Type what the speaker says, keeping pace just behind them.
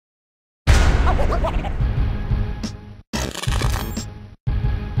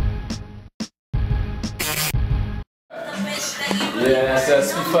Yeah,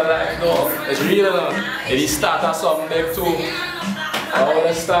 that's speak for life though. It's real though. If he start at something big too. Oh,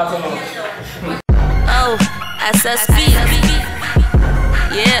 let's start on Oh, SSP.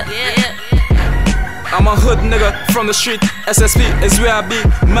 Yeah. I'm a hood nigga from the street. SSP is where I be.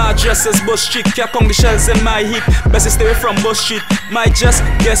 My dress is Bush Street. Can't the shells in my heap. Best stay away from Bush Street. My dress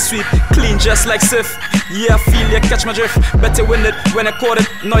get sweet, clean just like Sif. Yeah, I feel you catch my drift. Better win it when I caught it.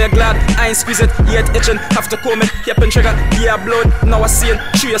 Now you're glad I ain't squeeze it. Yeah, it itching, have to comb it. Yeah, pin trigger. Yeah, I blow it. Now I see it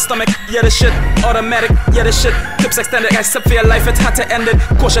through your stomach. Yeah, the shit automatic. Yeah, the shit tips extended. Except for your life, it had to end it.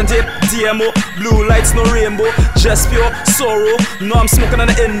 Caution tape, DMO, blue lights, no rainbow. Just pure sorrow. No, I'm smoking on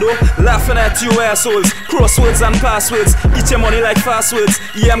the Indo. Laughing at you assholes. Crosswords and passwords. Eat your money like fast words.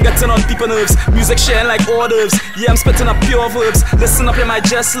 Yeah, I'm getting on people's nerves. Music sharing like hors d'oeuvres. Yeah, I'm spitting up pure verbs. Listen up, you might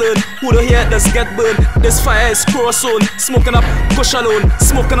just learn. Who the hear does get burned? This fire is cross zone. Smoking up, push alone.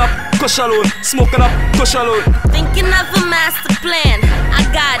 Smoking up, push alone. Smoking up, push alone. Thinking of a master plan, I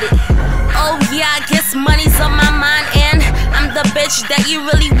got it. Oh yeah, I guess money's on my mind, and I'm the bitch that you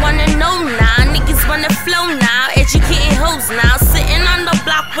really wanna know now. Niggas wanna flow now, educating hoes now. Sitting on the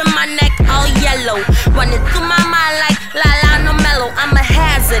block with my neck all yellow. Running through my mind like Lola, no mellow. I'm a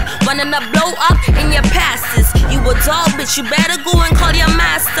hazard, wanting to blow up in your passes. You a dog, bitch, you better go and call your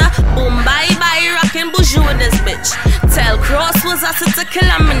master. Boom, bye, rockin' bourgeois in this bitch. Tell Crosswords I sit to kill,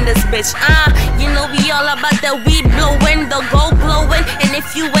 I'm in this bitch. You know we all about that weed blowing, the gold glowing. And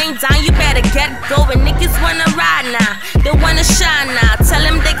if you ain't down, you better get going. Niggas wanna ride now, they wanna shine now. Tell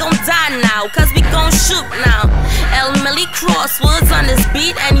them they gon' die now, cause we gon' shoot now. El Millie Crosswords on this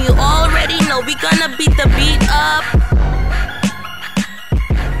beat, and you